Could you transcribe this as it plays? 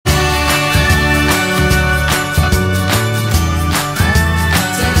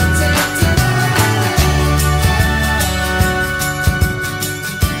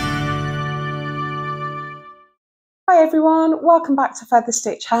everyone, welcome back to Feather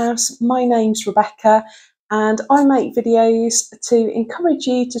Stitch House. My name's Rebecca and I make videos to encourage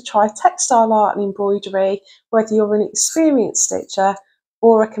you to try textile art and embroidery, whether you're an experienced stitcher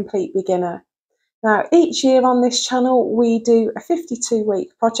or a complete beginner. Now, each year on this channel we do a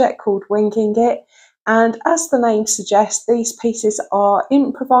 52-week project called Winging It, and as the name suggests, these pieces are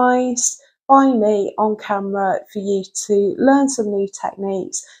improvised by me on camera for you to learn some new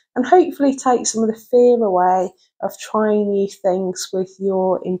techniques and hopefully take some of the fear away of trying new things with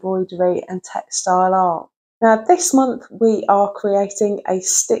your embroidery and textile art. Now, this month we are creating a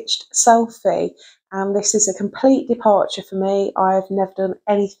stitched selfie, and this is a complete departure for me. I've never done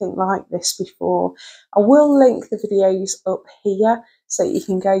anything like this before. I will link the videos up here so you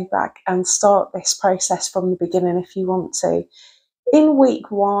can go back and start this process from the beginning if you want to. In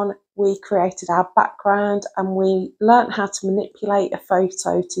week one, we created our background and we learnt how to manipulate a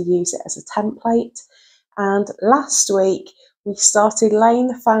photo to use it as a template. And last week, we started laying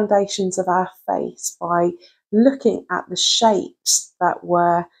the foundations of our face by looking at the shapes that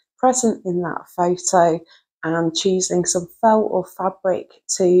were present in that photo and choosing some felt or fabric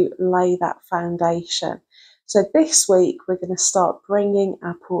to lay that foundation. So this week, we're going to start bringing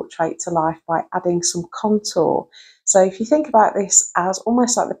our portrait to life by adding some contour. So if you think about this as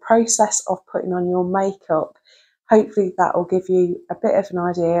almost like the process of putting on your makeup, hopefully that will give you a bit of an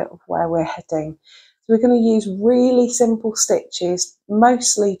idea of where we're heading. So we're going to use really simple stitches,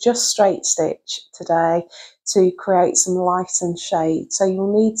 mostly just straight stitch today, to create some light and shade. So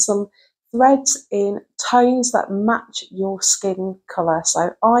you'll need some threads in tones that match your skin colour.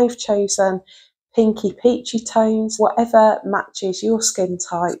 So I've chosen pinky peachy tones. Whatever matches your skin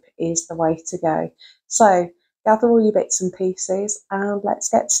type is the way to go. So gather all your bits and pieces and let's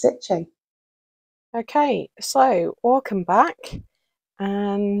get stitching. Okay, so welcome back,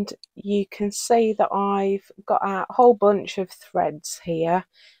 and you can see that I've got a whole bunch of threads here,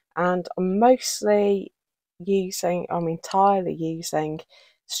 and I'm entirely using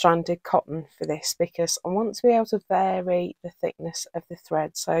stranded cotton for this because I want to be able to vary the thickness of the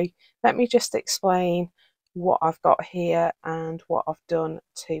thread. So let me just explain what I've got here and what I've done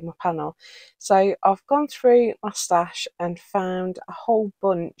to my panel. So I've gone through my stash and found a whole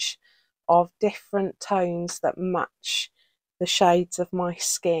bunch of different tones that match the shades of my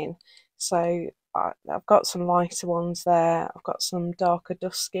skin. So I've got some lighter ones there, I've got some darker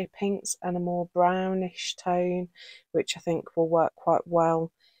duskier pinks and a more brownish tone, which I think will work quite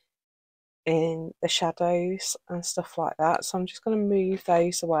well in the shadows and stuff like that. So I'm just going to move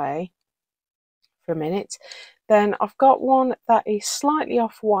those away for a minute. Then I've got one that is slightly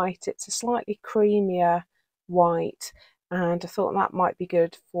off white, it's a slightly creamier white, and I thought that might be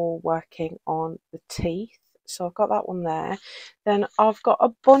good for working on the teeth. So I've got that one there. Then I've got a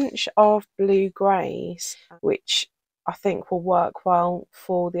bunch of blue greys, which I think will work well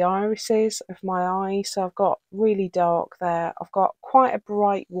for the irises of my eyes. So I've got really dark there. I've got quite a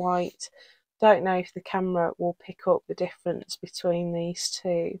bright white. Don't know if the camera will pick up the difference between these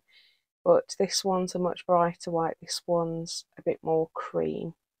two, but this one's a much brighter white. This one's a bit more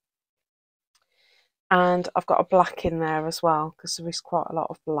cream. And I've got a black in there as well because there is quite a lot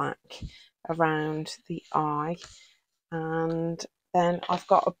of black around the eye. And then I've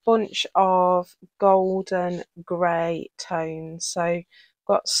got a bunch of golden grey tones. So I've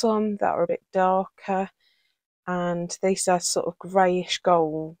got some that are a bit darker, and these are sort of greyish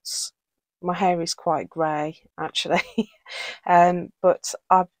golds. My hair is quite grey actually, but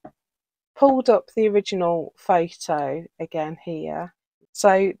I pulled up the original photo again here.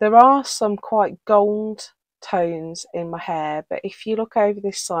 So there are some quite gold tones in my hair, but if you look over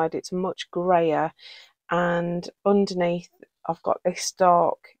this side it's much greyer, and underneath I've got this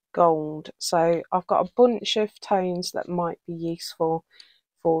dark gold. So I've got a bunch of tones that might be useful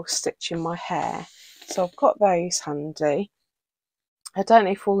for stitching my hair. So I've got those handy. I don't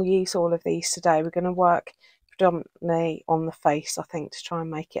know if we'll use all of these today. We're going to work predominantly on the face, I think, to try and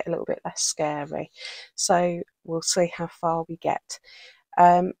make it a little bit less scary. So we'll see how far we get.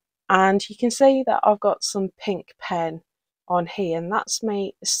 And you can see that I've got some pink pen on here, and that's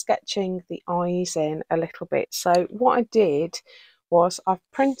me sketching the eyes in a little bit. So what I did was I've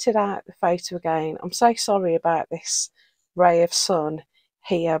printed out the photo again. I'm so sorry about this ray of sun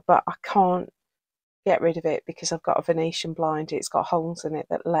here, but I can't get rid of it because I've got a Venetian blind. It's got holes in it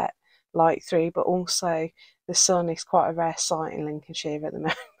that let light through, but also the sun is quite a rare sight in Lincolnshire at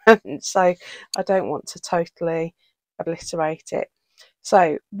the moment, so I don't want to totally obliterate it.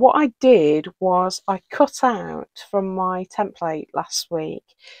 So what I did was I cut out from my template last week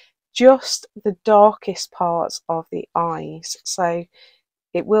just the darkest parts of the eyes. So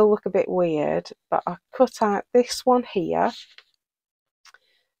it will look a bit weird, but I cut out this one here,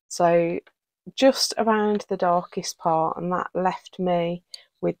 so just around the darkest part, and that left me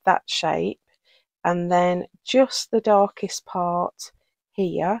with that shape, and then just the darkest part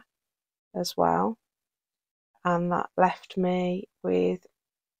here as well, and that left me with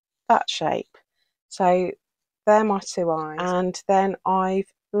that shape. So they're my two eyes, and then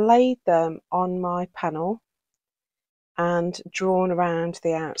I've laid them on my panel and drawn around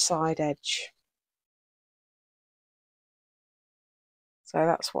the outside edge. So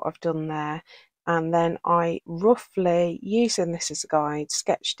that's what I've done there. And then I roughly, using this as a guide,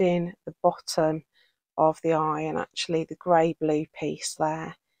 sketched in the bottom of the eye, and actually the grey blue piece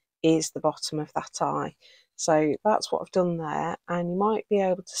there is the bottom of that eye. So that's what I've done there, and you might be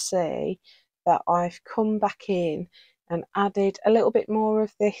able to see that I've come back in and added a little bit more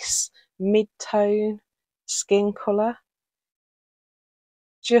of this mid-tone skin colour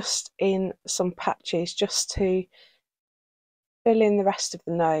just in some patches, just to fill in the rest of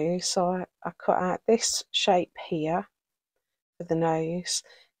the nose. So I cut out this shape here for the nose,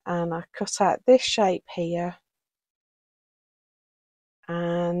 and I cut out this shape here,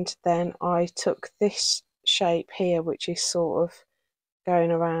 and then I took this shape here, which is sort of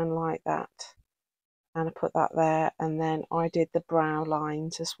going around like that, and I put that there, and then I did the brow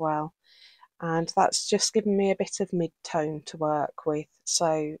lines as well, and that's just given me a bit of mid-tone to work with,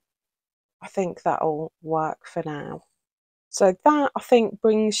 so I think that'll work for now. So that, I think,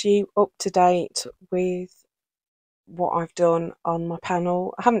 brings you up to date with what I've done on my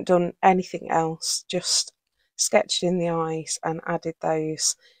panel. I haven't done anything else, just sketched in the eyes and added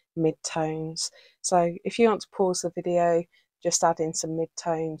those mid-tones. So if you want to pause the video, just add in some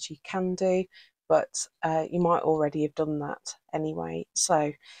mid-tones, you can do, but you might already have done that anyway.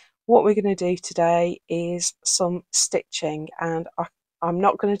 So what we're going to do today is some stitching, and I'm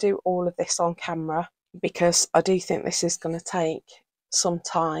not going to do all of this on camera because I do think this is going to take some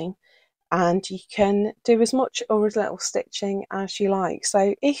time, and you can do as much or as little stitching as you like.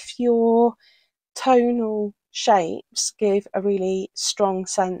 So if your tonal shapes give a really strong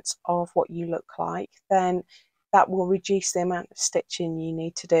sense of what you look like, then that will reduce the amount of stitching you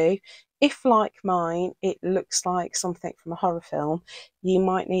need to do. If, like mine, it looks like something from a horror film, you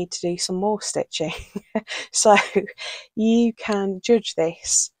might need to do some more stitching. So you can judge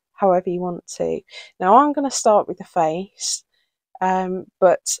this however you want to. Now I'm going to start with the face,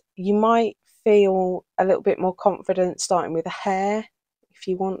 but you might feel a little bit more confident starting with the hair if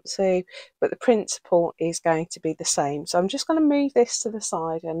you want to, but the principle is going to be the same. So I'm just going to move this to the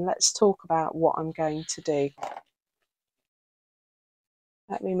side and let's talk about what I'm going to do.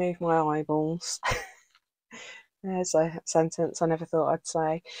 Let me move my eyeballs. There's a sentence I never thought I'd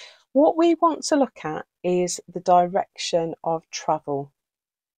say. What we want to look at is the direction of travel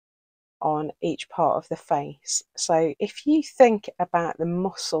on each part of the face. So if you think about the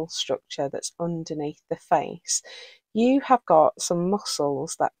muscle structure that's underneath the face, you have got some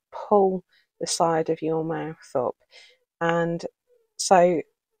muscles that pull the side of your mouth up, and so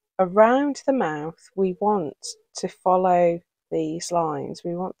around the mouth we want to follow these lines.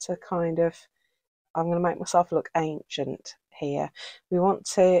 We want to kind of, I'm going to make myself look ancient here, we want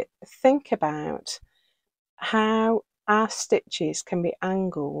to think about how our stitches can be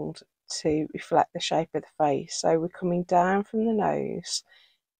angled to reflect the shape of the face. So we're coming down from the nose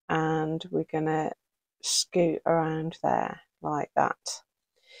and we're going to scoot around there like that.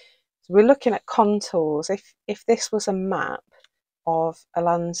 So we're looking at contours. If this was a map of a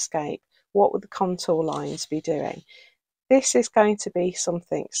landscape, what would the contour lines be doing? This is going to be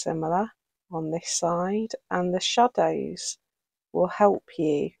something similar on this side, and the shadows will help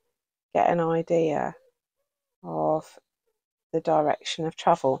you get an idea of the direction of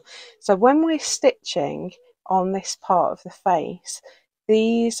travel. So when we're stitching on this part of the face,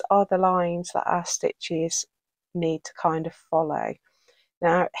 these are the lines that our stitches need to kind of follow.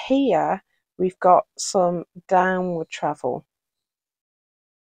 Now here we've got some downward travel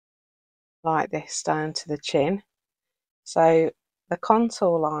like this down to the chin, so the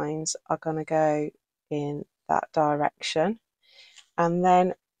contour lines are going to go in that direction, and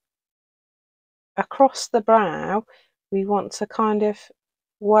then across the brow we want to kind of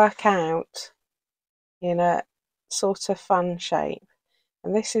work out in a sort of fan shape,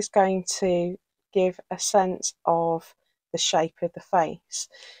 and this is going to give a sense of the shape of the face.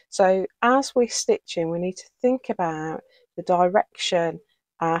 So as we're stitching, we need to think about the direction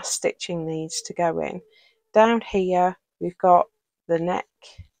our stitching needs to go in. Down here we've got the neck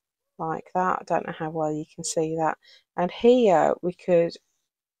like that. I don't know how well you can see that, and here we could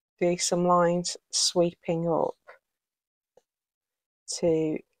do some lines sweeping up.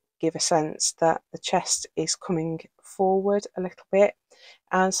 to give a sense that the chest is coming forward a little bit.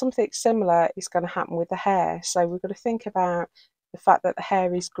 And something similar is going to happen with the hair. So we've got to think about the fact that the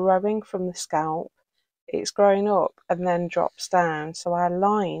hair is growing from the scalp. It's growing up and then drops down. So our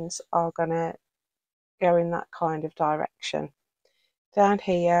lines are going to go in that kind of direction. Down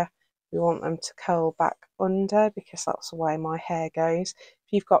here, we want them to curl back under because that's the way my hair goes.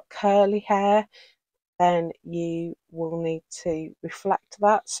 If you've got curly hair, then you will need to reflect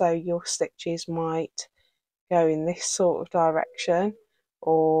that. So your stitches might go in this sort of direction,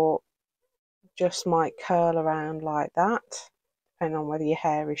 or just might curl around like that, depending on whether your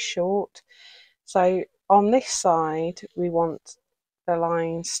hair is short. So on this side, we want the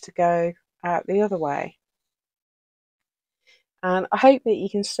lines to go out the other way. And I hope that you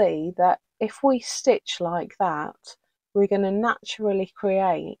can see that if we stitch like that, we're going to naturally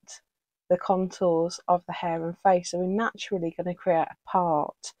create the contours of the hair and face. So we're naturally going to create a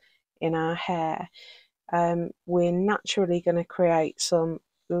part in our hair. We're naturally going to create some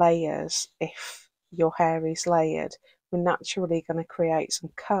layers if your hair is layered. We're naturally going to create some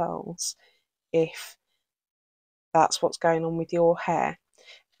curls if that's what's going on with your hair.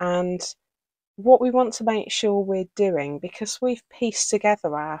 And what we want to make sure we're doing, because we've pieced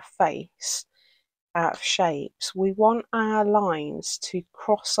together our face out of shapes, we want our lines to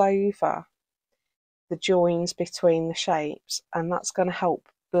cross over the joins between the shapes, and that's going to help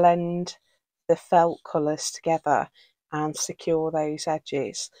blend the felt colours together and secure those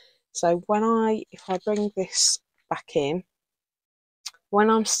edges. So if I bring this back in, when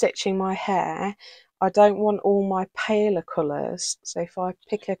I'm stitching my hair, I don't want all my paler colours. So if I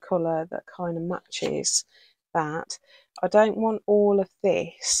pick a colour that kind of matches that, I don't want all of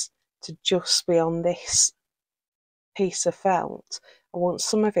this to just be on this piece of felt. I want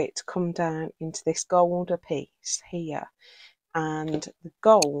some of it to come down into this golder piece here. And the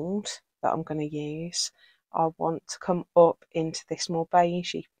gold that I'm going to use, I want to come up into this more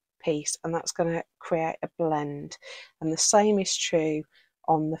beigey piece, and that's going to create a blend. And the same is true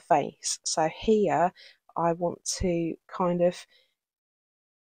on the face. So here I want to kind of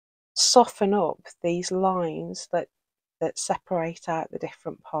soften up these lines that separate out the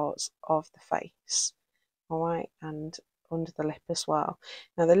different parts of the face. All right, and under the lip as well.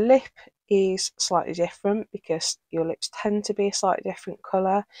 Now the lip is slightly different because your lips tend to be a slightly different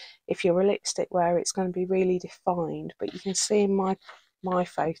colour. If you're a lipstick wearer, it's going to be really defined, but you can see in my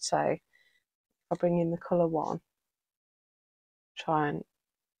photo, I'll bring in the colour one, try and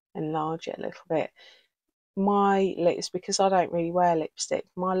enlarge it a little bit. My lips, because I don't really wear lipstick,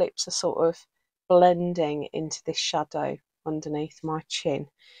 my lips are sort of blending into this shadow underneath my chin,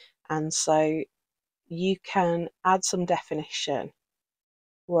 and so you can add some definition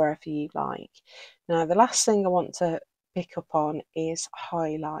wherever you like. Now the last thing I want to pick up on is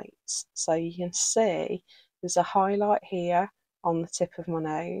highlights. So you can see there's a highlight here on the tip of my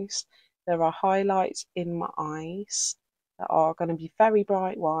nose. There are highlights in my eyes that are going to be very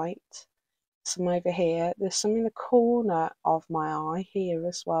bright white. Some over here. There's some in the corner of my eye here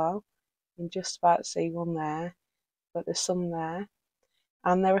as well. You can just about see one there, but there's some there.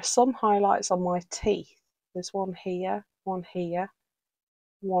 And there are some highlights on my teeth. There's one here, one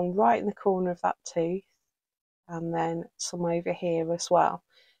right in the corner of that tooth, and then some over here as well.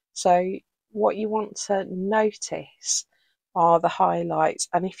 So what you want to notice are the highlights,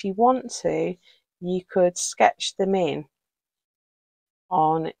 and if you want to, you could sketch them in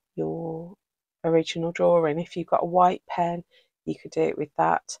on your original drawing. If you've got a white pen, you could do it with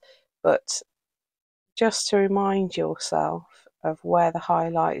that, but just to remind yourself of where the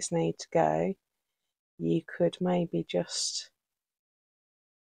highlights need to go, you could maybe just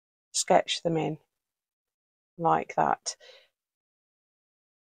sketch them in like that,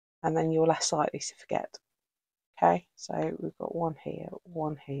 and then you're less likely to forget. Okay, so we've got one here,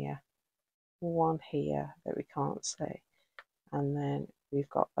 one here, one here that we can't see, and then we've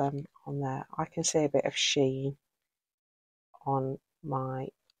got them on there. I can see a bit of sheen on my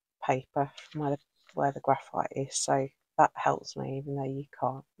paper from where the graphite is, so that helps me, even though you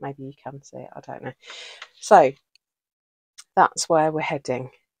can't. Maybe you can see it, I don't know. So that's where we're heading.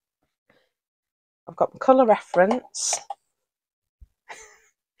 I've got my colour reference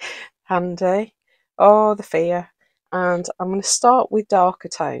handy. Oh, the fear. And I'm going to start with darker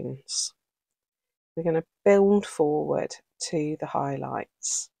tones. We're going to build forward to the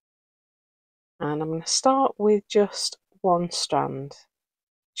highlights. And I'm going to start with just one strand,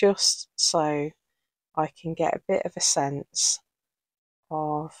 just so I can get a bit of a sense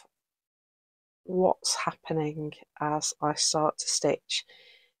of what's happening as I start to stitch.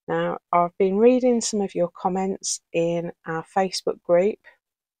 Now, I've been reading some of your comments in our Facebook group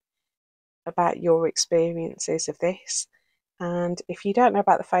about your experiences of this, and if you don't know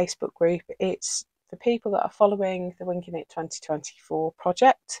about the Facebook group, it's for people that are following the Winging It 2024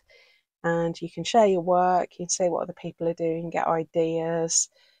 project, and you can share your work, you can see what other people are doing, get ideas,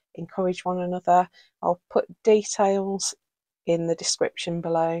 encourage one another. I'll put details in the description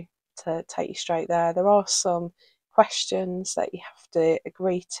below to take you straight there. There are some questions that you have to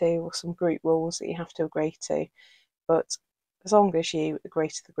agree to, or some group rules that you have to agree to, but as long as you agree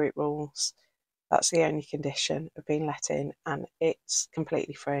to the group rules, that's the only condition of being let in, and it's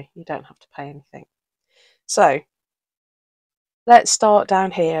completely free. You don't have to pay anything. So let's start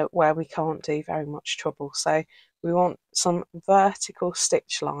down here where we can't do very much trouble. So we want some vertical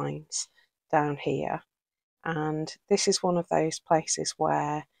stitch lines down here, and this is one of those places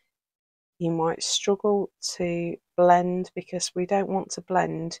where you might struggle to blend, because we don't want to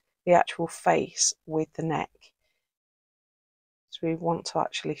blend the actual face with the neck. So we want to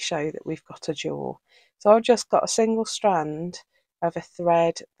actually show that we've got a jaw. So I've just got a single strand of a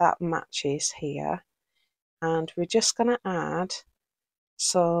thread that matches here, and we're just going to add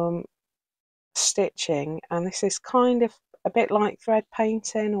some stitching, and this is kind of a bit like thread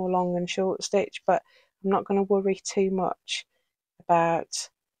painting or long and short stitch, but I'm not going to worry too much about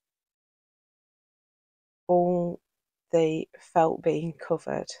all the felt being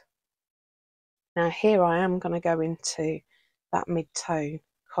covered. Now here I am going to go into that mid-tone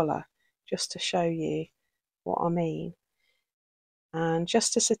colour just to show you what I mean. And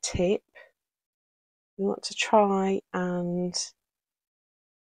just as a tip, you want to try and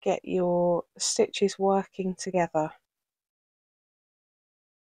get your stitches working together.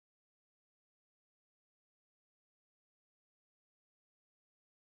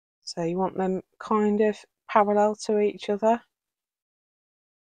 So you want them kind of parallel to each other.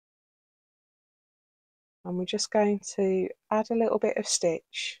 And we're just going to add a little bit of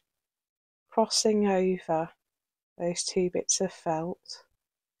stitch, crossing over those two bits of felt,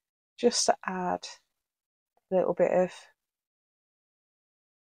 just to add a little bit of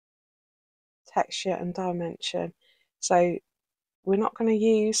texture and dimension. So we're not going to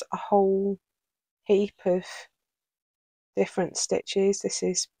use a whole heap of different stitches. This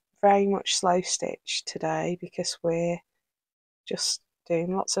is very much slow stitch today, because we're just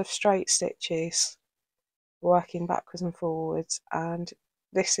doing lots of straight stitches, working backwards and forwards, and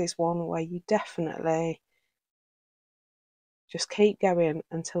this is one where you definitely just keep going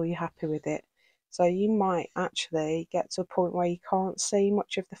until you're happy with it. So you might actually get to a point where you can't see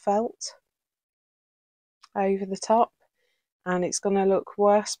much of the felt over the top, and it's going to look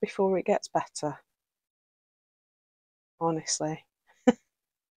worse before it gets better, honestly.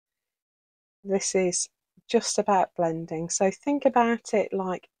 This is just about blending, so think about it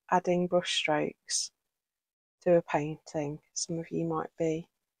like adding brush strokes to a painting. Some of you might be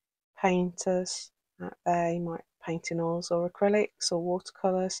painters out there, you might paint in oils or acrylics or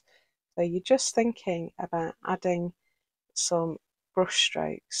watercolours, so you're just thinking about adding some brush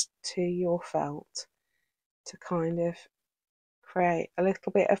strokes to your felt to kind of create a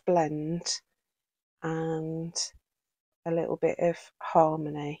little bit of blend and a little bit of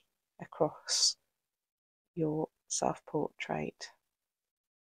harmony across your self-portrait.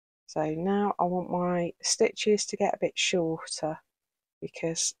 So now I want my stitches to get a bit shorter,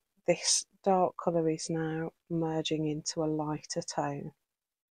 because this dark colour is now merging into a lighter tone.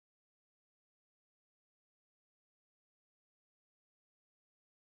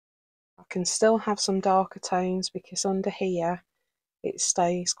 I can still have some darker tones, because under here it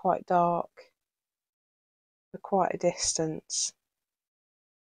stays quite dark for quite a distance.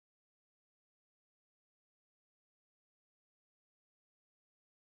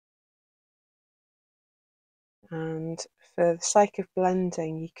 And for the sake of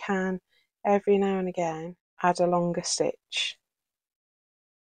blending, you can every now and again add a longer stitch.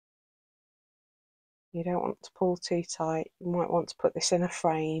 You don't want to pull too tight. You might want to put this in a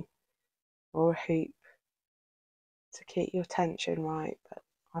frame or a hoop to keep your tension right, but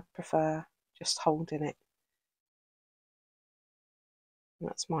I prefer just holding it. And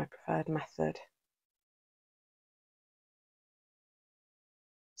that's my preferred method.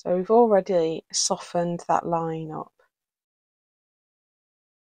 So we've already softened that line up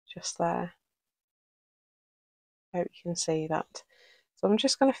just there. Hope you can see that. So I'm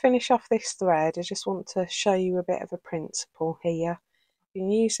just going to finish off this thread. I just want to show you a bit of a principle here. I've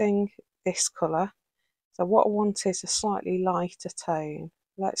been using this colour, so what I want is a slightly lighter tone.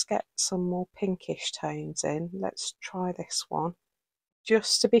 Let's get some more pinkish tones in. Let's try this one.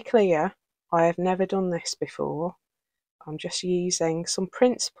 Just to be clear, I have never done this before. I'm just using some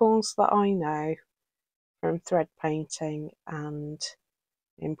principles that I know from thread painting and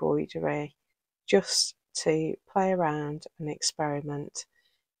embroidery, just to play around and experiment.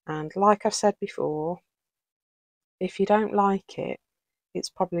 And like I've said before, if you don't like it, it's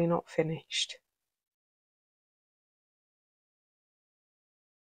probably not finished.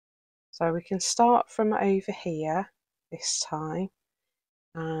 So we can start from over here this time,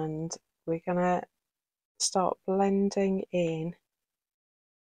 and we're going to start blending in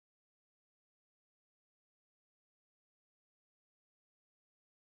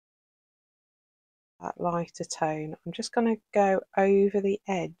that lighter tone. I'm just going to go over the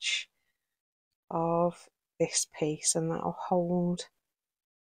edge of this piece, and that'll hold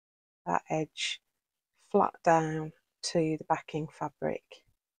that edge flat down to the backing fabric.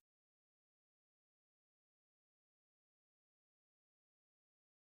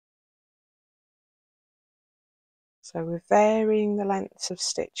 So we're varying the lengths of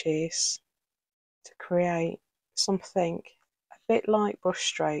stitches to create something a bit like brush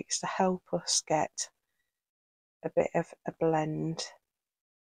strokes to help us get a bit of a blend.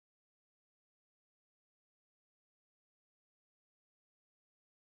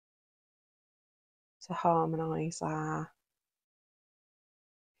 To harmonise our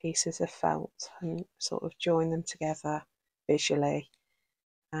pieces of felt and sort of join them together visually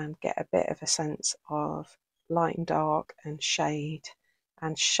and get a bit of a sense of light and dark and shade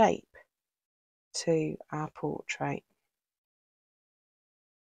and shape to our portrait.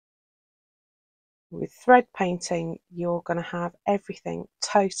 With thread painting, you're going to have everything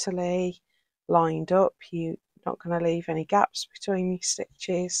totally lined up. You're not going to leave any gaps between your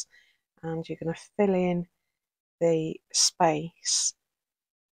stitches, and you're going to fill in the space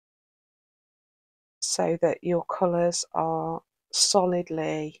so that your colours are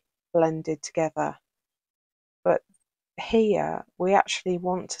solidly blended together. But here we actually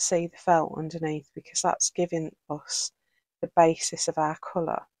want to see the felt underneath, because that's giving us the basis of our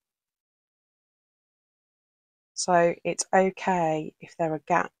colour. So it's okay if there are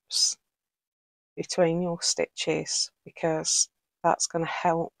gaps between your stitches, because that's going to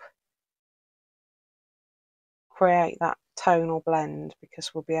help create that tonal blend,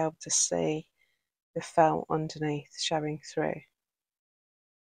 because we'll be able to see the felt underneath showing through.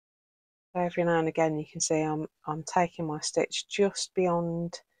 So every now and again you can see I'm taking my stitch just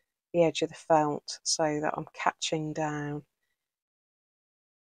beyond the edge of the felt so that I'm catching down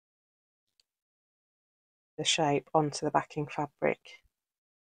the shape onto the backing fabric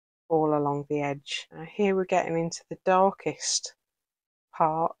all along the edge. Now here we're getting into the darkest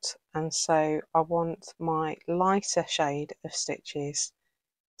part, and so I want my lighter shade of stitches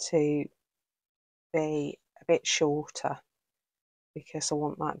to be a bit shorter, because I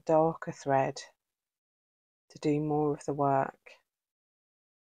want that darker thread to do more of the work.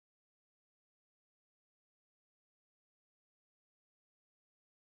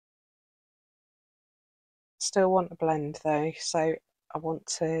 Still want a blend though, so I want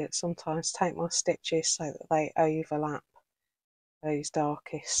to sometimes take my stitches so that they overlap those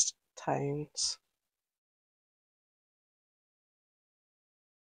darkest tones.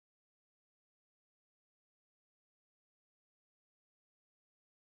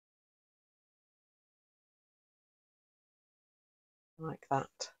 Like that.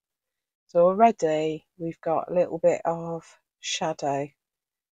 So already we've got a little bit of shadow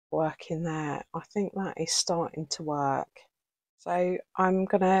working there. I think that is starting to work. So I'm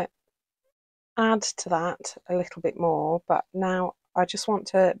going to add to that a little bit more, but now I just want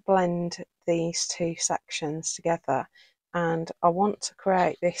to blend these two sections together, and I want to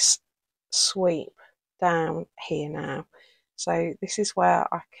create this sweep down here now. So this is where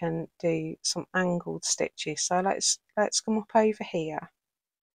I can do some angled stitches. So let's come up over here.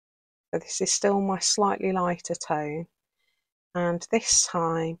 So this is still my slightly lighter tone, and this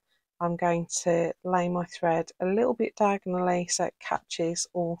time I'm going to lay my thread a little bit diagonally so it catches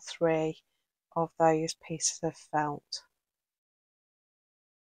all three of those pieces of felt.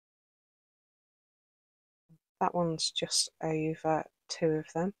 That one's just over two of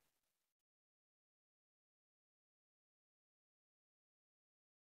them.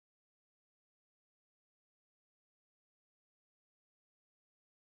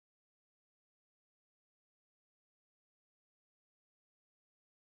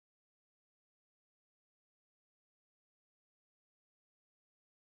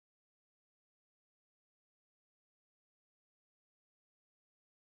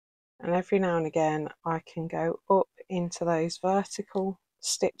 And every now and again I can go up into those vertical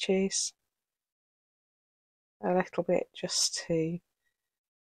stitches a little bit, just to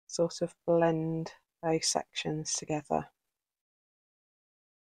sort of blend those sections together.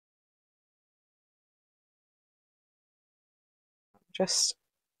 Just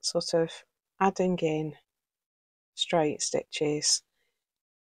sort of adding in straight stitches,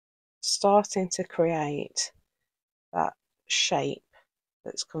 starting to create that shape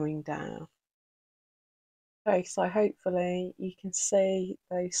that's coming down. Okay, so hopefully you can see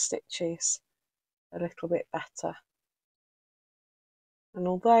those stitches a little bit better. And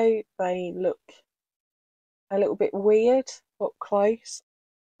although they look a little bit weird up close,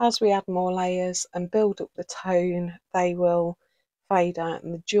 as we add more layers and build up the tone, they will fade out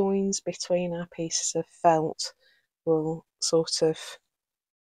and the joins between our pieces of felt will sort of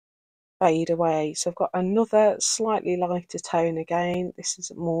fade away. So I've got another slightly lighter tone again. This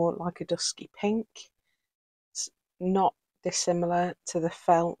is more like a dusky pink. It's not dissimilar to the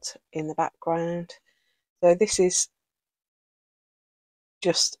felt in the background. So this is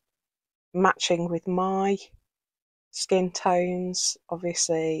just matching with my skin tones.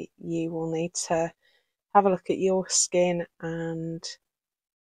 Obviously you will need to have a look at your skin and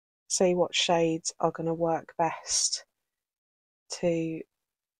see what shades are going to work best to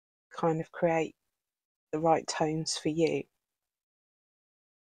kind of create the right tones for you.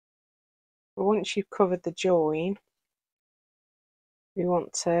 But once you've covered the join, we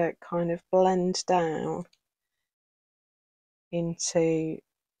want to kind of blend down into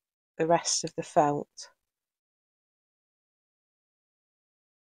the rest of the felt.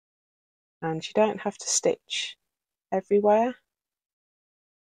 And you don't have to stitch everywhere.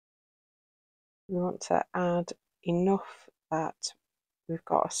 We want to add enough that we've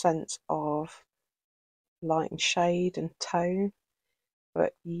got a sense of light and shade and tone,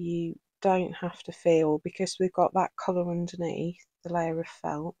 but you don't have to feel, because we've got that colour underneath the layer of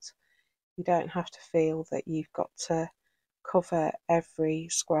felt, you don't have to feel that you've got to cover every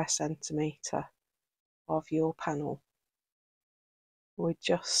square centimetre of your panel. We're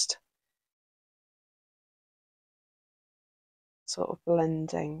just sort of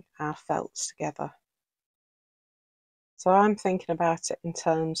blending our felts together. So I'm thinking about it in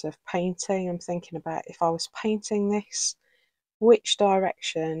terms of painting. I'm thinking about, if I was painting this, which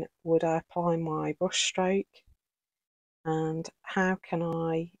direction would I apply my brush stroke, and how can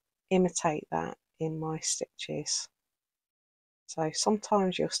I imitate that in my stitches? So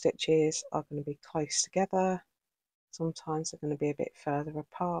sometimes your stitches are going to be close together, sometimes they're going to be a bit further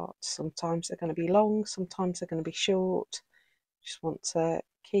apart, sometimes they're going to be long, sometimes they're going to be short. Just want to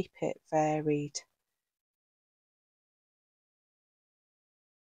keep it varied,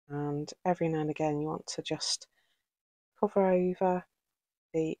 and every now and again you want to just cover over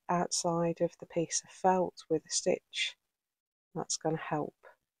the outside of the piece of felt with a stitch. That's going to help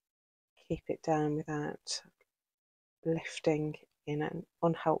keep it down without lifting in an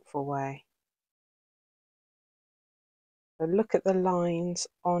unhelpful way. So look at the lines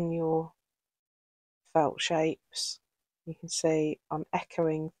on your felt shapes. You can see I'm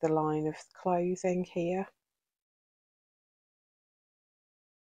echoing the line of clothing here.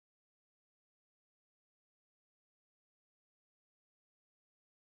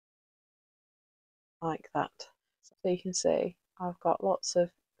 Like that. So you can see I've got lots of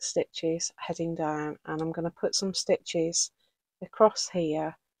stitches heading down, and I'm going to put some stitches across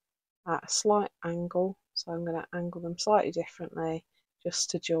here at a slight angle. So I'm going to angle them slightly differently just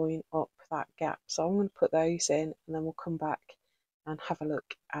to join up that gap. So I'm going to put those in, and then we'll come back and have a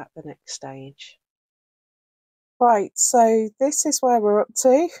look at the next stage. Right, so this is where we're up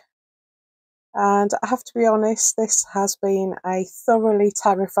to, and I have to be honest, this has been a thoroughly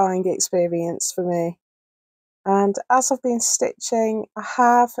terrifying experience for me. And as I've been stitching, I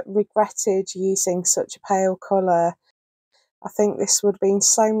have regretted using such a pale colour. I think this would have been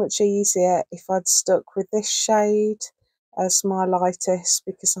so much easier if I'd stuck with this shade as my lightest,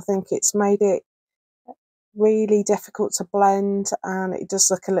 because I think it's made it really difficult to blend and it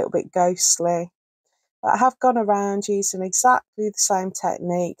does look a little bit ghostly. But I have gone around using exactly the same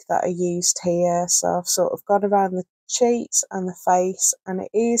technique that I used here. So I've sort of gone around the cheeks and the face, and it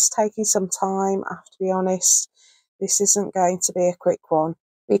is taking some time, I have to be honest. This isn't going to be a quick one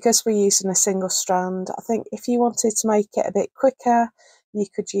because we're using a single strand. I think if you wanted to make it a bit quicker, you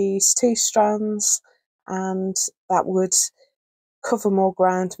could use 2 strands, and that would cover more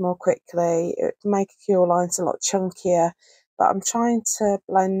ground more quickly. It would make your lines a lot chunkier, but I'm trying to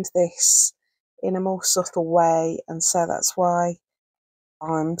blend this in a more subtle way, and so that's why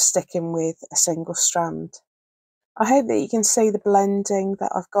I'm sticking with a single strand. I hope that you can see the blending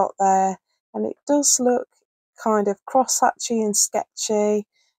that I've got there, and it does look kind of cross-hatchy and sketchy,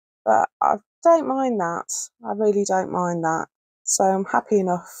 but I don't mind that. I really don't mind that. So I'm happy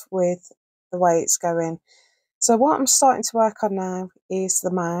enough with the way it's going. So what I'm starting to work on now is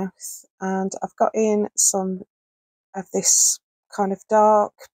the mouth, and I've got in some of this kind of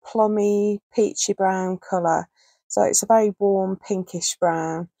dark plummy peachy brown colour. So it's a very warm pinkish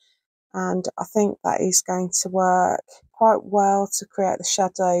brown, and I think that is going to work quite well to create the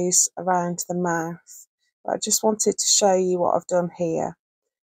shadows around the mouth. But I just wanted to show you what I've done here.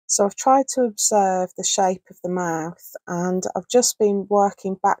 So I've tried to observe the shape of the mouth, and I've just been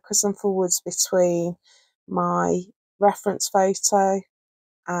working backwards and forwards between my reference photo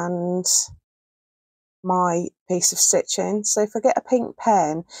and my piece of stitching. So if I get a pink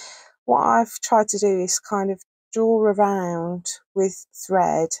pen, what I've tried to do is kind of draw around with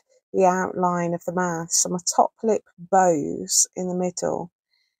thread the outline of the mouth. So my top lip bows in the middle,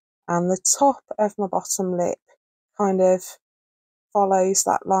 and the top of my bottom lip kind of follows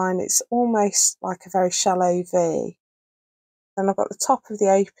that line. It's almost like a very shallow V. Then I've got the top of the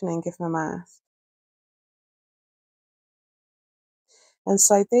opening of my mouth. And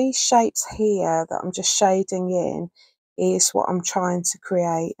so these shapes here that I'm just shading in is what I'm trying to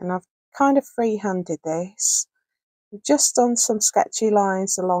create. And I've kind of freehanded this. I've just done some sketchy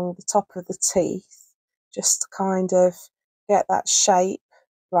lines along the top of the teeth, just to kind of get that shape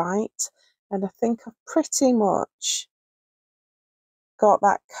right. And I think I've pretty much got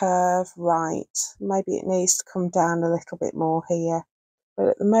that curve right. Maybe it needs to come down a little bit more here. But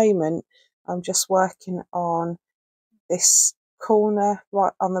at the moment, I'm just working on this corner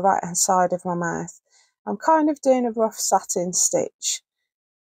right on the right hand side of my mouth. I'm kind of doing a rough satin stitch.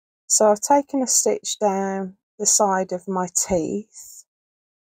 So I've taken a stitch down the side of my teeth,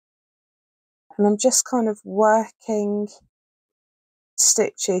 and I'm just kind of working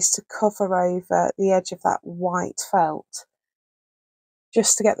stitches to cover over the edge of that white felt,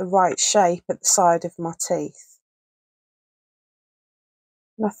 just to get the right shape at the side of my teeth.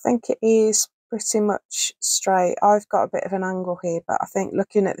 And I think it is pretty much straight. I've got a bit of an angle here, but I think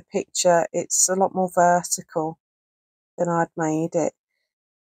looking at the picture, it's a lot more vertical than I'd made it.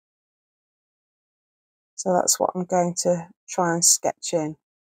 So that's what I'm going to try and sketch in.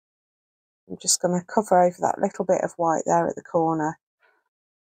 I'm just going to cover over that little bit of white there at the corner.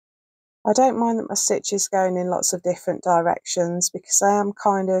 I don't mind that my stitch is going in lots of different directions, because I am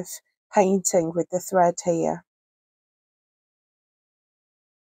kind of painting with the thread here.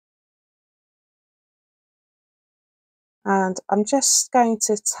 And I'm just going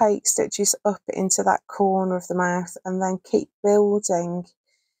to take stitches up into that corner of the mouth and then keep building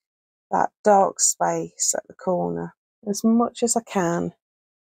that dark space at the corner as much as I can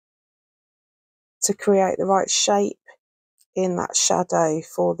to create the right shape in that shadow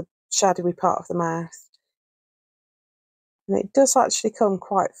for the shadowy part of the mouth. And it does actually come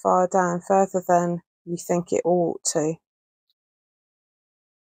quite far down, further than you think it ought to.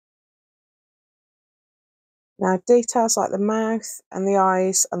 Now, details like the mouth and the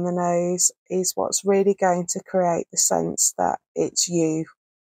eyes and the nose is what's really going to create the sense that it's you.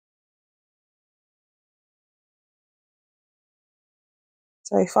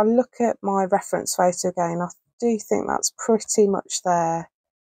 So if I look at my reference photo again, I do think that's pretty much there.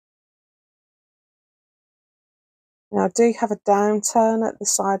 Now, I do have a downturn at the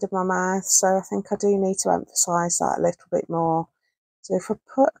side of my mouth, so I think I do need to emphasise that a little bit more. So if I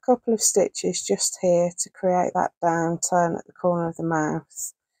put a couple of stitches just here to create that downturn at the corner of the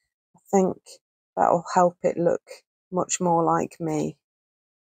mouth, I think that will help it look much more like me.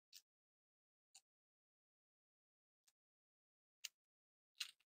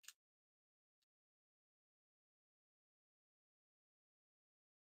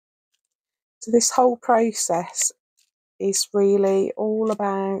 So this whole process is really all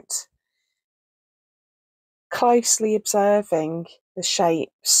about closely observing the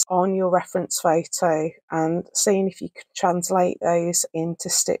shapes on your reference photo and seeing if you can translate those into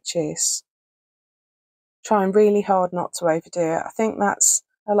stitches. Trying really hard not to overdo it. I think that's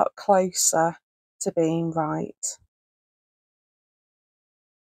a lot closer to being right.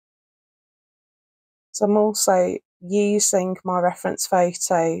 So I'm also using my reference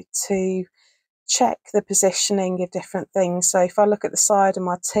photo to check the positioning of different things. So if I look at the side of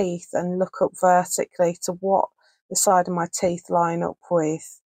my teeth and look up vertically to what the side of my teeth line up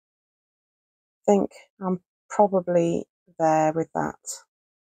with, I think I'm probably there with that.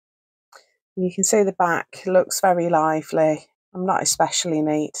 You can see the back looks very lively. I'm not especially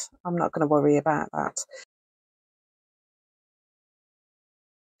neat. I'm not going to worry about that.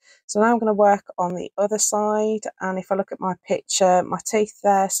 So now I'm going to work on the other side, and if I look at my picture, my teeth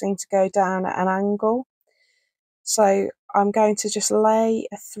there seem to go down at an angle. So I'm going to just lay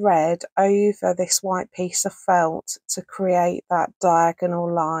a thread over this white piece of felt to create that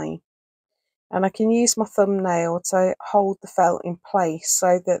diagonal line. And I can use my thumbnail to hold the felt in place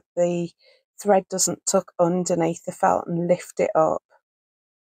so that the thread doesn't tuck underneath the felt and lift it up.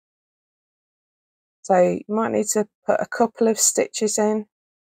 So you might need to put a couple of stitches in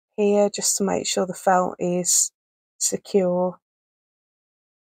here just to make sure the felt is secure.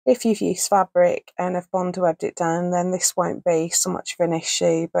 If you've used fabric and have bond webbed it down, then this won't be so much of an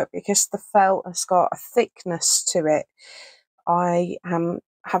issue, but because the felt has got a thickness to it, I am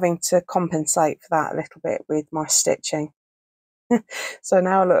having to compensate for that a little bit with my stitching. So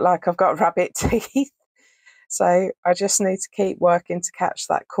now I look like I've got rabbit teeth. So I just need to keep working to catch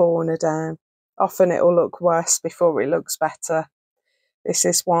that corner down. Often it will look worse before it looks better. This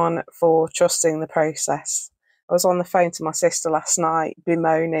is one for trusting the process. I was on the phone to my sister last night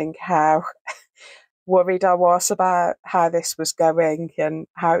bemoaning how worried I was about how this was going and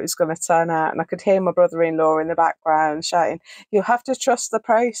how it was going to turn out. And I could hear my brother-in-law in the background shouting, "You'll have to trust the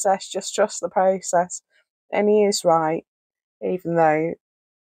process, just trust the process." And he is right, even though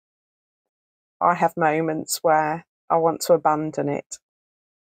I have moments where I want to abandon it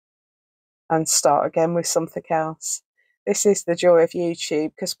and start again with something else. This is the joy of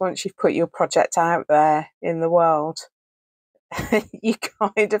YouTube, because once you've put your project out there in the world, you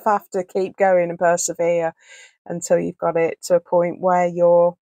kind of have to keep going and persevere until you've got it to a point where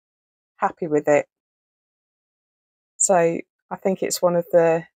you're happy with it. So I think it's one of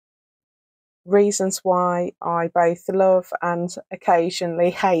the reasons why I both love and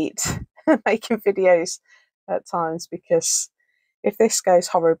occasionally hate making videos at times, because if this goes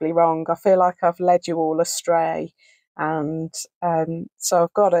horribly wrong, I feel like I've led you all astray, and so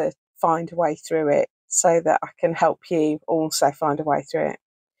I've got to find a way through it so that I can help you also find a way through it.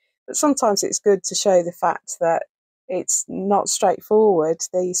 But sometimes it's good to show the fact that it's not straightforward.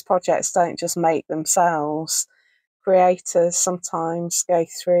 These projects don't just make themselves. Creators sometimes go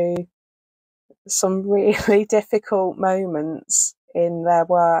through some really difficult moments in their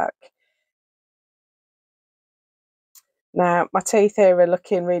work. Now, my teeth here are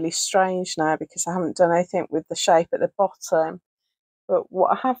looking really strange now because I haven't done anything with the shape at the bottom. But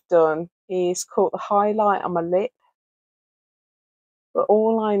what I have done is caught the highlight on my lip. But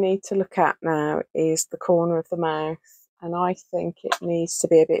all I need to look at now is the corner of the mouth, and I think it needs to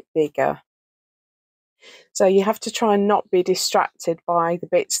be a bit bigger. So you have to try and not be distracted by the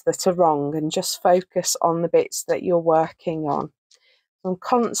bits that are wrong and just focus on the bits that you're working on. I'm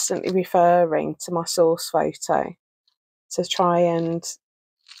constantly referring to my source photo to try and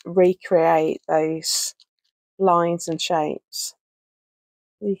recreate those lines and shapes.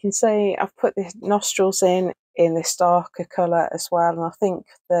 You can see I've put the nostrils in this darker colour as well, and I think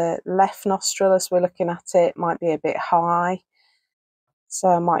the left nostril, as we're looking at it, might be a bit high, so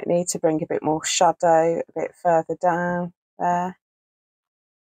I might need to bring a bit more shadow a bit further down there.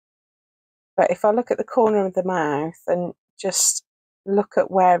 But if I look at the corner of the mouth and just look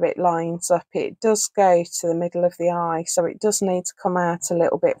at where it lines up, it does go to the middle of the eye, so it does need to come out a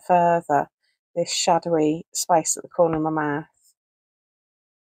little bit further, this shadowy space at the corner of my mouth.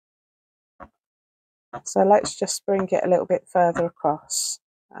 So let's just bring it a little bit further across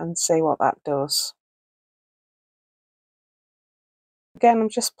and see what that does. Again, I'm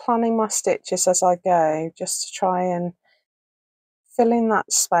just planning my stitches as I go, just to try and fill in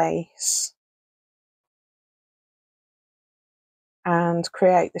that space and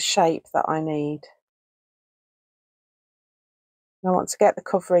create the shape that I need. I want to get the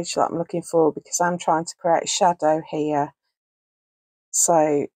coverage that I'm looking for because I'm trying to create a shadow here.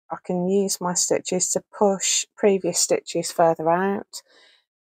 So I can use my stitches to push previous stitches further out.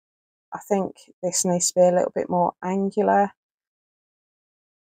 I think this needs to be a little bit more angular.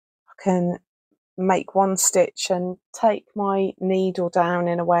 I can make one stitch and take my needle down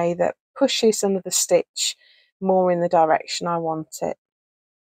in a way that pushes another stitch more in the direction I want it.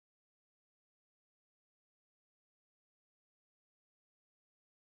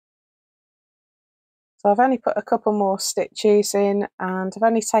 So I've only put a couple more stitches in and I've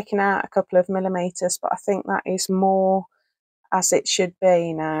only taken out a couple of millimeters, but I think that is more as it should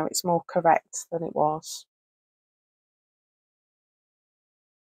be now. It's more correct than it was.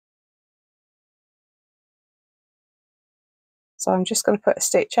 So I'm just going to put a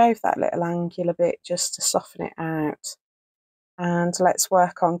stitch over that little angular bit just to soften it out. And let's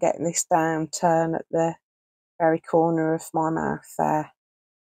work on getting this down turn at the very corner of my mouth there.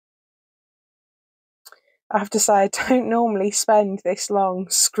 I have to say, I don't normally spend this long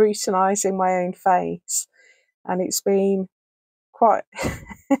scrutinising my own face, and it's been quite,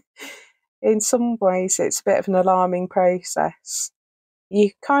 in some ways, it's a bit of an alarming process. you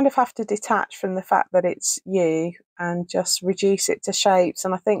kind of have to detach from the fact that it's you and just reduce it to shapes.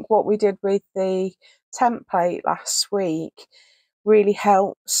 And I think what we did with the template last week really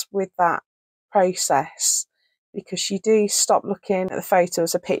helps with that process, because you do stop looking at the photo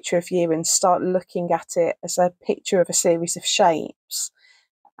as a picture of you and start looking at it as a picture of a series of shapes.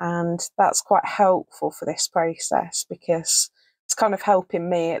 And that's quite helpful for this process, because it's kind of helping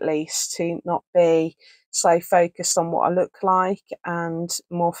me, at least, to not be so focused on what I look like and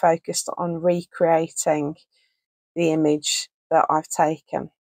more focused on recreating the image that I've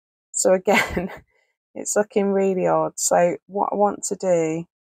taken. So again, it's looking really odd. So what I want to do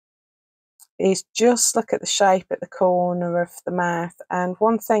is just look at the shape at the corner of the mouth. And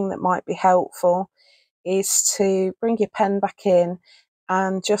one thing that might be helpful is to bring your pen back in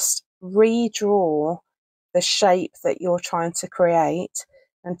and just redraw the shape that you're trying to create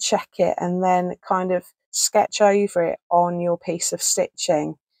and check it, and then kind of sketch over it on your piece of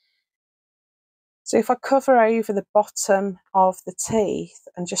stitching. So if I cover over the bottom of the teeth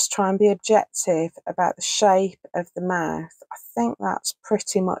and just try and be objective about the shape of the mouth, I think that's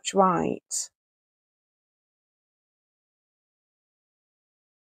pretty much right.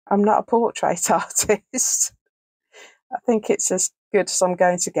 I'm not a portrait artist. I think it's as good as I'm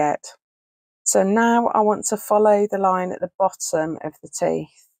going to get. So now I want to follow the line at the bottom of the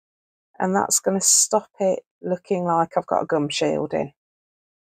teeth, and that's going to stop it looking like I've got a gum shield in,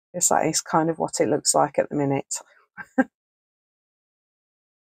 because that is kind of what it looks like at the minute.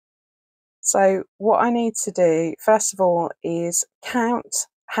 So what I need to do, first of all, is count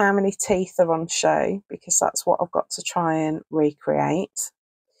how many teeth are on show, because that's what I've got to try and recreate.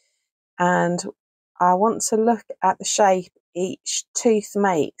 And I want to look at the shape each tooth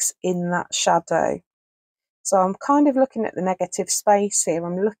makes in that shadow. So I'm kind of looking at the negative space here.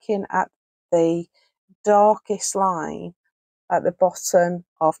 I'm looking at the darkest line at the bottom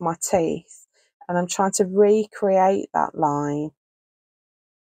of my teeth, and I'm trying to recreate that line.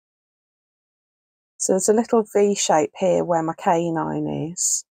 So there's a little V shape here where my canine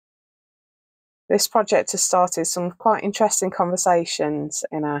is. This project has started some quite interesting conversations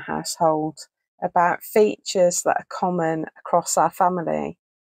in our household about features that are common across our family.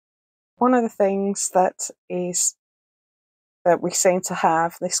 One of the things that we seem to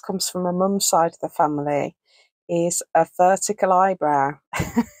have, this comes from my mum's side of the family, is a vertical eyebrow.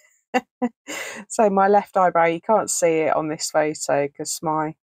 So my left eyebrow, you can't see it on this photo because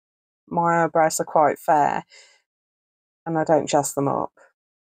my eyebrows are quite fair and I don't jazz them up.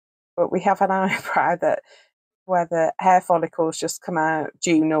 But we have an eyebrow where the hair follicles just come out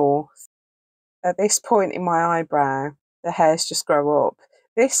due north. At this point in my eyebrow, the hairs just grow up.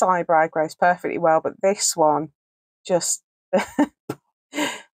 This eyebrow grows perfectly well, but this one just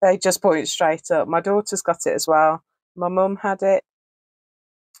they just point straight up. My daughter's got it as well. My mum had it.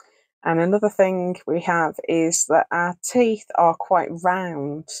 And another thing we have is that our teeth are quite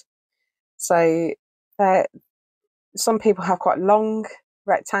round. So some people have quite long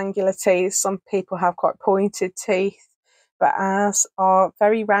rectangular teeth, some people have quite pointed teeth, but ours are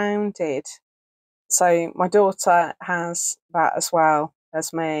very rounded. So my daughter has that as well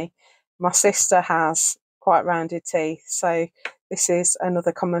as me. My sister has quite rounded teeth. So this is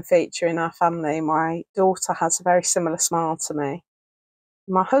another common feature in our family. My daughter has a very similar smile to me.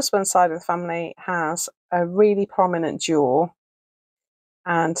 My husband's side of the family has a really prominent jaw,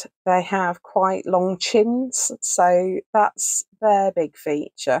 and they have quite long chins, so that's their big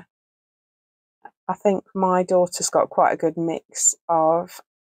feature. I think my daughter's got quite a good mix of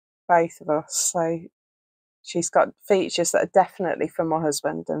both of us, so she's got features that are definitely from my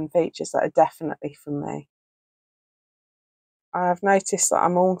husband and features that are definitely from me. I've noticed that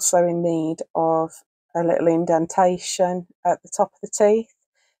I'm also in need of a little indentation at the top of the teeth.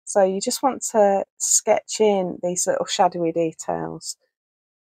 So you just want to sketch in these little shadowy details.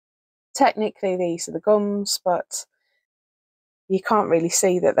 Technically, these are the gums, but you can't really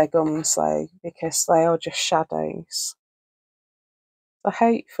see that they're gums though, because they are just shadows. So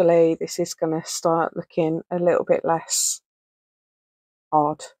hopefully this is going to start looking a little bit less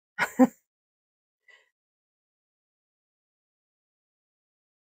odd.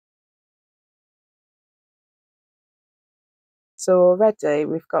 So already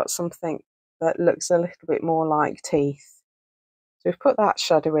we've got something that looks a little bit more like teeth. So we've put that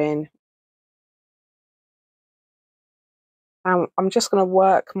shadow in. And I'm just going to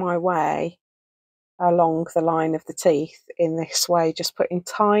work my way along the line of the teeth in this way, just putting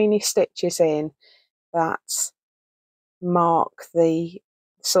tiny stitches in that mark the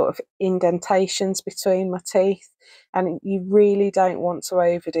sort of indentations between my teeth. And you really don't want to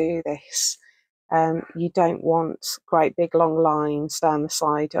overdo this. You don't want great big long lines down the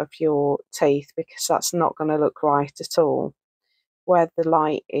side of your teeth, because that's not going to look right at all. Where the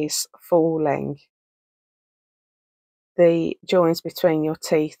light is falling, the joins between your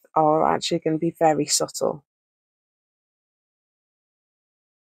teeth are actually going to be very subtle.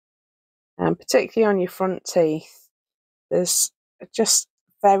 And particularly on your front teeth, there's just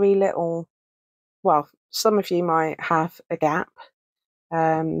very little, well, some of you might have a gap.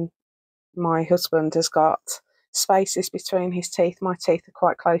 My husband has got spaces between his teeth. My teeth are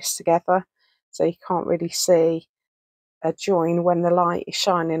quite close together, so you can't really see a join when the light is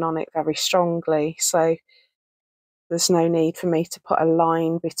shining on it very strongly. So there's no need for me to put a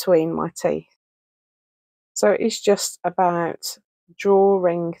line between my teeth. So it's just about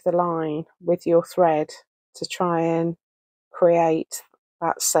drawing the line with your thread to try and create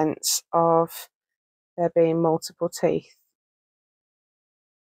that sense of there being multiple teeth.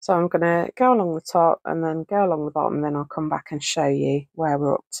 So I'm going to go along the top and then go along the bottom, and then I'll come back and show you where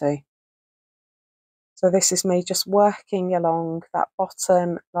we're up to. So this is me just working along that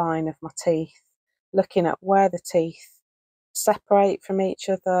bottom line of my teeth, looking at where the teeth separate from each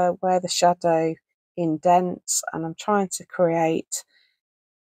other, where the shadow indents, and I'm trying to create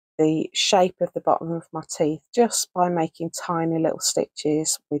the shape of the bottom of my teeth just by making tiny little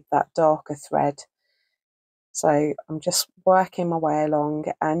stitches with that darker thread. So I'm just working my way along,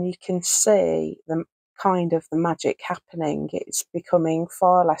 and you can see the kind of the magic happening. It's becoming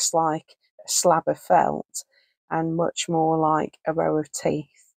far less like a slab of felt and much more like a row of teeth.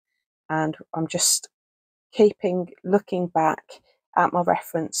 And I'm just looking back at my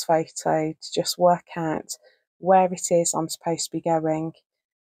reference photo to just work out where it is I'm supposed to be going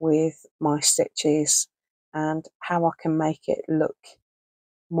with my stitches and how I can make it look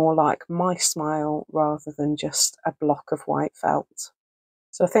more like my smile rather than just a block of white felt.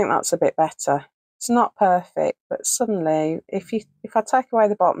 So I think that's a bit better. It's not perfect, but suddenly if I take away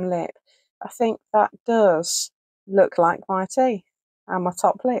the bottom lip, I think that does look like my teeth and my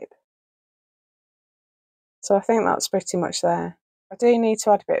top lip. So I think that's pretty much there. I do need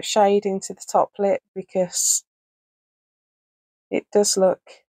to add a bit of shading to the top lip because it does look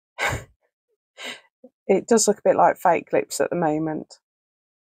it does look a bit like fake lips at the moment,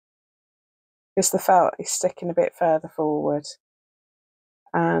 because the felt is sticking a bit further forward.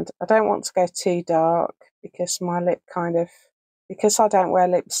 And I don't want to go too dark because because I don't wear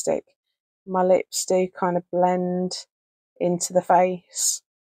lipstick, my lips do kind of blend into the face.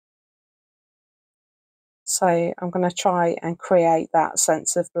 So I'm going to try and create that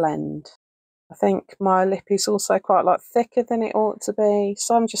sense of blend. I think my lip is also quite a lot thicker than it ought to be,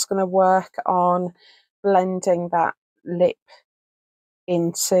 so I'm just going to work on blending that lip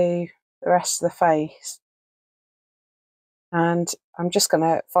into the rest of the face. And I'm just going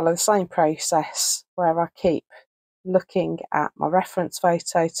to follow the same process where I keep looking at my reference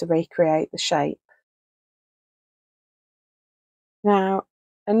photo to recreate the shape. Now,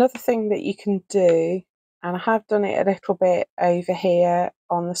 another thing that you can do, and I have done it a little bit over here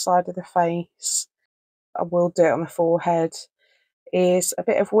on the side of the face, I will do it on the forehead, is a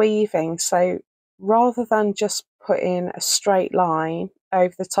bit of weaving. So rather than just putting a straight line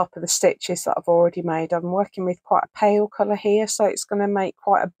over the top of the stitches that I've already made, I'm working with quite a pale colour here, so it's going to make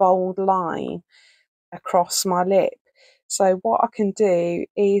quite a bold line across my lip. So what I can do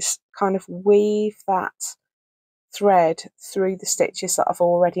is kind of weave that thread through the stitches that I've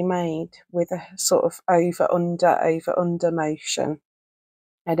already made with a sort of over under motion,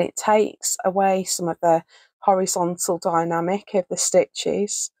 and it takes away some of the horizontal dynamic of the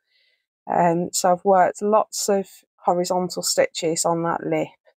stitches. So I've worked lots of horizontal stitches on that lip,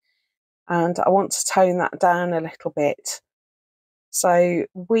 and I want to tone that down a little bit. So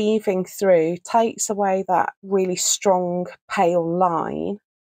weaving through takes away that really strong pale line,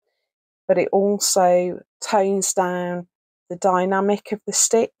 but it also tones down the dynamic of the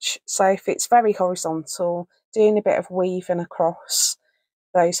stitch. So if it's very horizontal, doing a bit of weaving across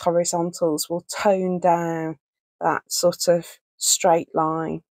those horizontals will tone down that sort of straight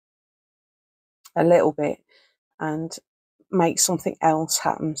line a little bit and make something else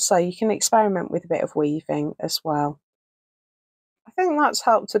happen. So you can experiment with a bit of weaving as well. I think that's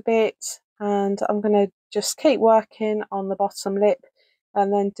helped a bit, and I'm going to just keep working on the bottom lip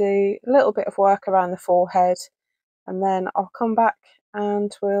and then do a little bit of work around the forehead, and then I'll come back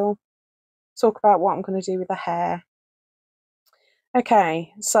and we'll talk about what I'm going to do with the hair.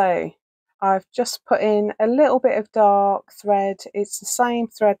 Okay, so I've just put in a little bit of dark thread. It's the same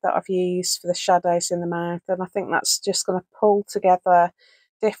thread that I've used for the shadows in the mouth, and I think that's just going to pull together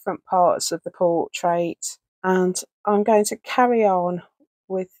different parts of the portrait. And I'm going to carry on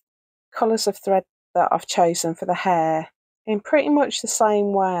with colours of thread that I've chosen for the hair in pretty much the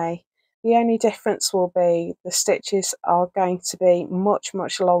same way. The only difference will be the stitches are going to be much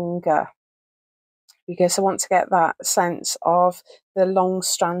longer, because I want to get that sense of the long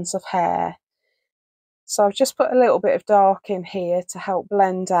strands of hair. So I've just put a little bit of dark in here to help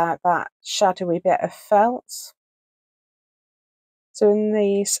blend out that shadowy bit of felt. So in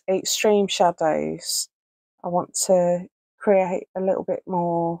these extreme shadows, I want to create a little bit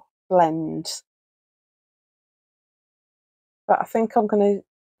more blend. But I think I'm going to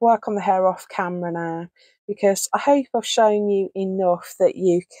work on the hair off camera now, because I hope I've shown you enough that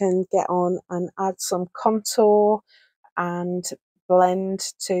you can get on and add some contour and blend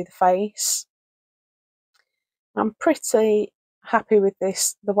to the face. I'm pretty happy with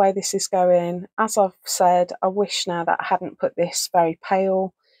this, the way this is going. As I've said, I wish now that I hadn't put this very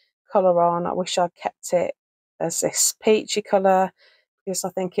pale colour on. I wish I'd kept it as this peachy colour, because I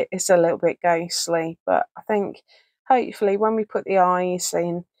think it is a little bit ghostly. But I think hopefully when we put the eyes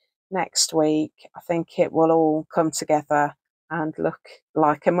in next week, I think it will all come together and look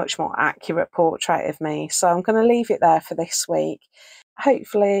like a much more accurate portrait of me. So I'm going to leave it there for this week.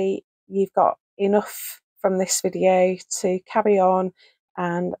 Hopefully you've got enough from this video to carry on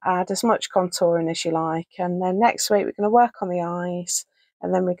and add as much contouring as you like. And then next week we're going to work on the eyes,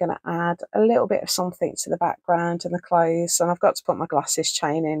 and then we're going to add a little bit of something to the background and the clothes. And I've got to put my glasses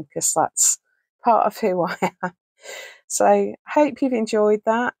chain in because that's part of who I am. So hope you've enjoyed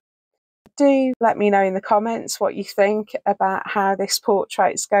that. Do let me know in the comments what you think about how this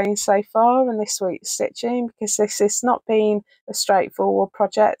portrait's going so far and this week's stitching, because this has not been a straightforward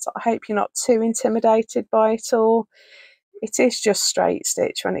project. I hope you're not too intimidated by it all. It is just straight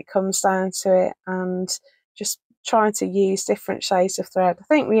stitch when it comes down to it, and just trying to use different shades of thread. I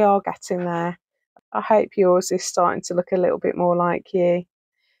think we are getting there. I hope yours is starting to look a little bit more like you.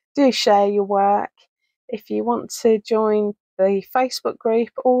 Do share your work. If you want to join the Facebook group,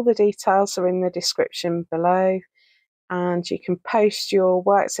 all the details are in the description below, and you can post your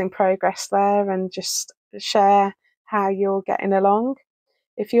works in progress there and just share how you're getting along.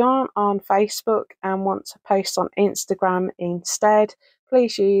 If you aren't on Facebook and want to post on Instagram instead,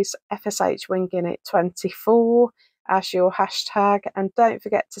 please use FSHWingingIt24 as your hashtag, and don't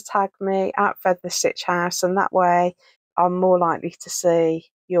forget to tag me at Fed the Stitch House, and that way I'm more likely to see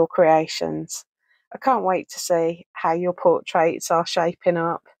your creations. I can't wait to see how your portraits are shaping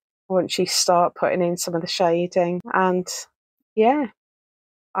up once you start putting in some of the shading. And yeah,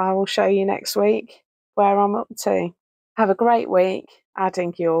 I will show you next week where I'm up to. Have a great week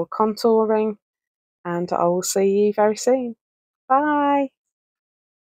adding your contouring, and I will see you very soon. Bye.